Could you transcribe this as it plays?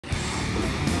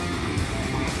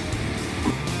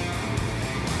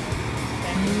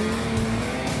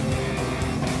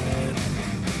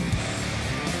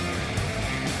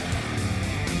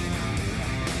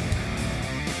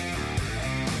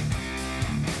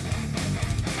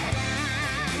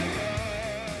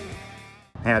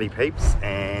Howdy peeps,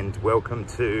 and welcome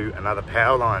to another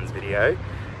Powerlines video.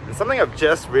 And something I've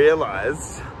just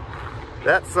realised,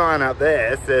 that sign up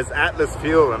there says Atlas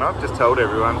Fuel, and I've just told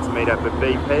everyone to meet up at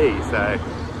BP, so I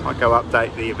might go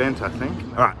update the event, I think.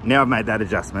 Alright, now I've made that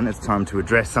adjustment, it's time to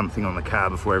address something on the car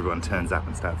before everyone turns up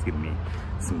and starts giving me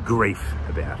some grief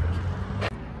about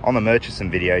it. On the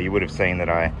Murchison video, you would have seen that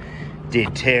I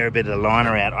did tear a bit of the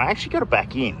liner out. I actually got it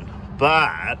back in,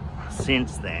 but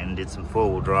since then did some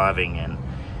four-wheel driving, and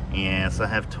yes, I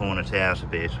have torn it out a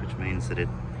bit, which means that it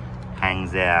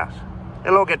hangs out.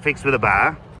 It'll all get fixed with a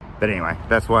bar. But anyway,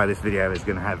 that's why this video is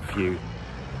going to have a few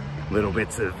little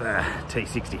bits of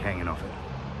T60 hanging off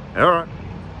it. Alright,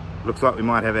 looks like we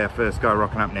might have our first guy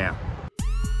rocking up now.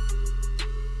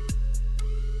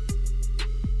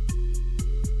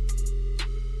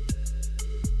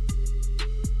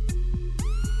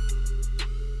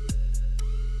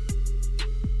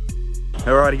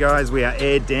 Alrighty guys, we are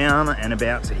aired down and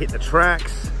about to hit the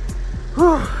tracks.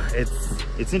 Whew,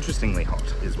 it's interestingly hot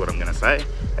is what I'm going to say.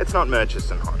 It's not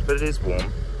Murchison hot, but it is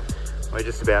warm. We're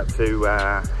just about to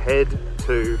head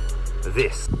to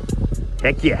this.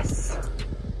 Heck yes!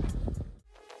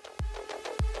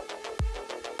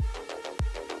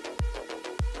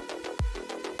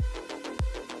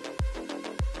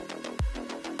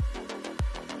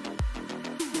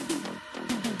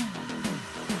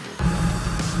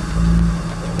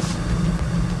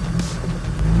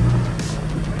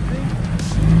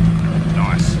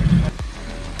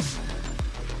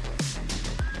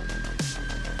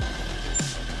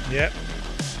 Yep.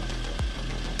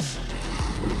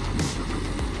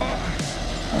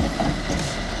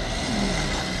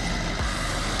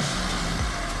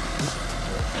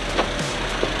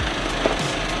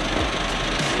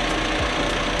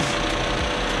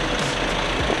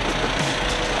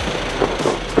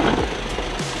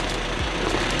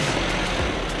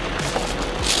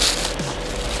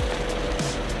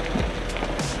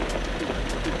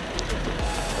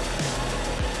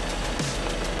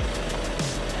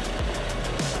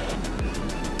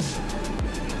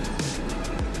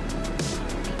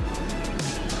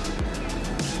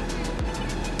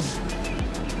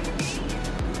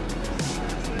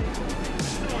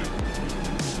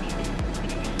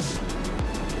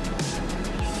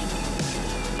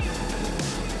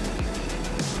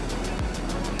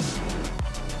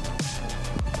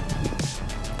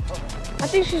 I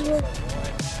think she's working.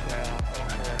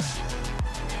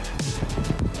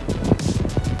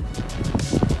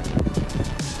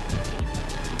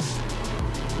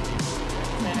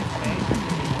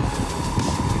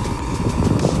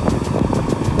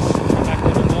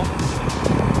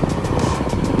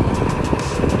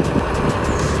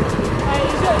 Hey,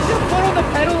 is your foot on the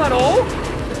pedal at all?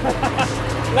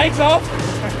 Legs off.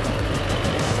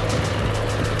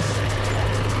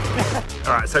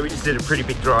 Alright, so we just did a pretty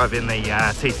big drive in the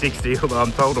T60, although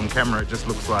I'm told on camera it just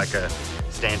looks like a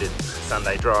standard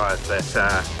Sunday drive. But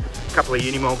a couple of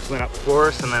Unimogs went up before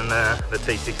us, and then the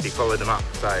T60 followed them up,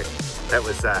 so that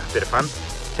was a bit of fun.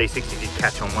 T60 did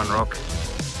catch on one rock,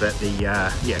 but the, yeah,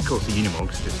 of course the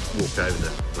Unimogs just walked over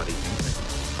the bloody thing.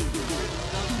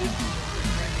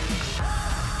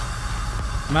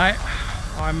 Mate,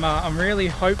 I'm really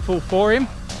hopeful for him,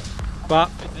 but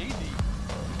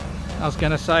I was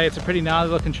going to say it's a pretty gnarly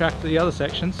looking track for the other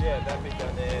sections. Yeah, that bit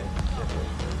down there.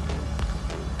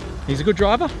 He's a good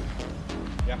driver?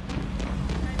 Yeah.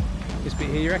 This bit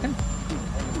here, you reckon?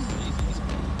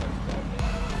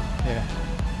 Yeah.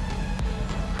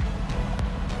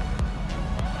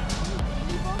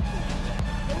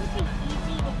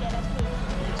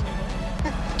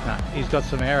 Nah, he's got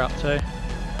some air up too.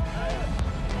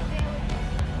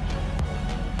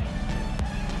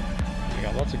 They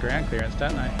got lots of ground clearance,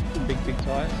 don't they? Big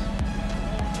tyres.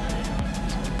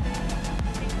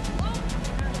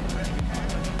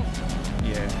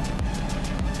 Yeah.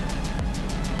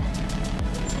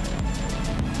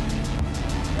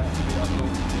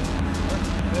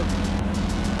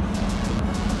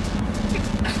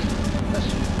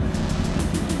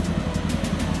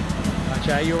 Right,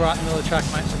 Jay, you're right in the middle of the track,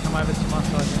 mate, so come over to my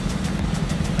side here.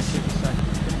 Thank you for saying.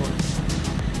 Good boy.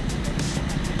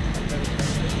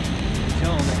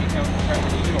 Tell him that he can't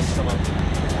come up.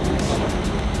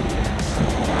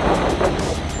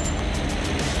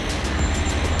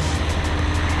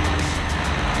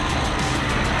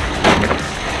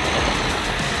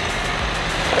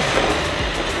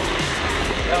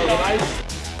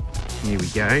 Here we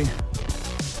go.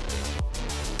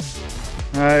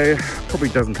 Probably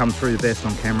doesn't come through the best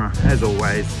on camera, as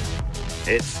always.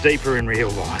 It's steeper in real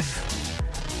life.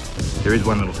 There is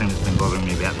one little thing that's been bothering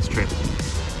me about this trip.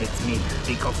 It's me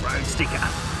big off-road sticker.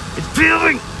 It's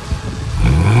peeling!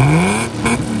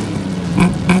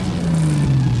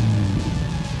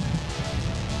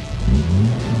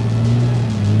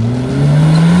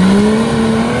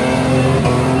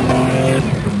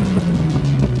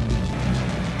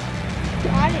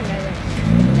 I didn't know this.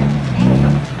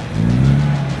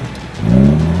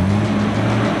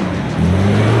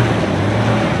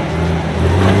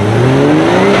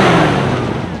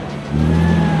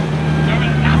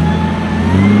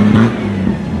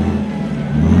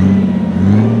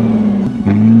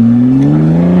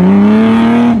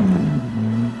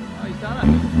 Oh, he's done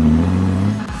it.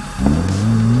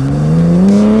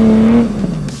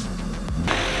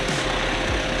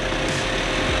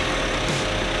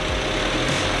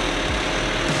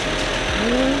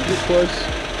 Get close.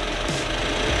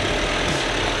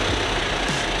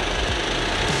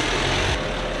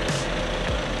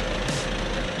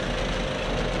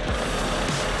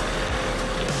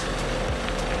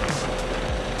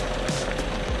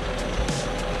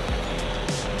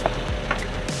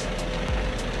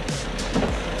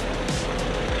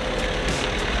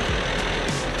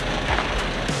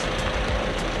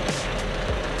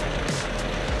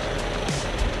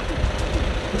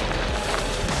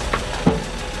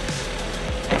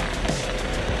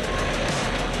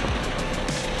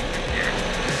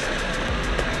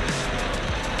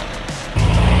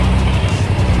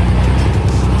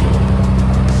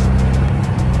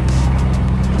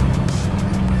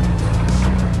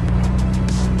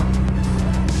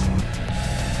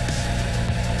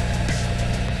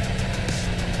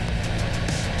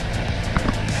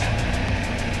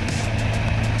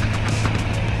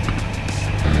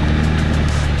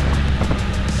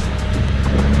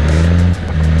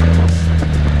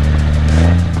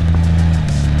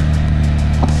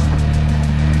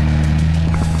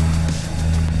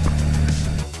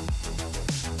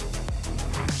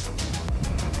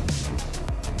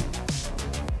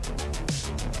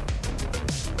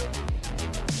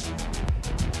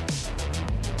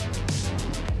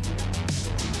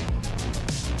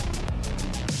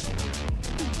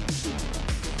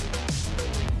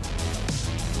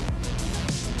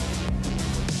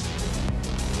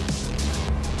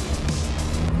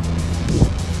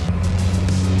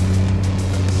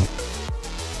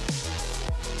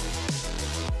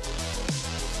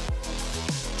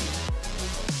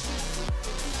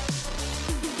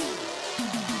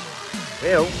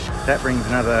 Well, that brings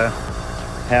another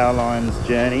Powerlines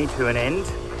journey to an end.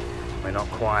 We're not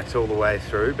quite all the way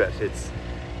through, but it's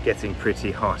getting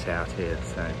pretty hot out here,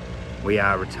 so we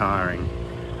are retiring.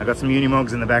 I've got some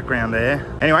Unimogs in the background there.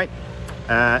 Anyway,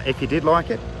 if you did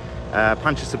like it,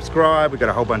 punch a subscribe. We've got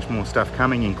a whole bunch more stuff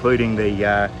coming, including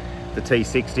the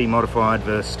T60 modified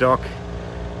versus stock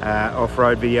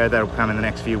off-road video that'll come in the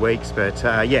next few weeks. But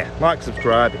yeah, like,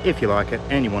 subscribe if you like it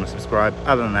and you want to subscribe.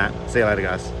 Other than that, see you later,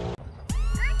 guys.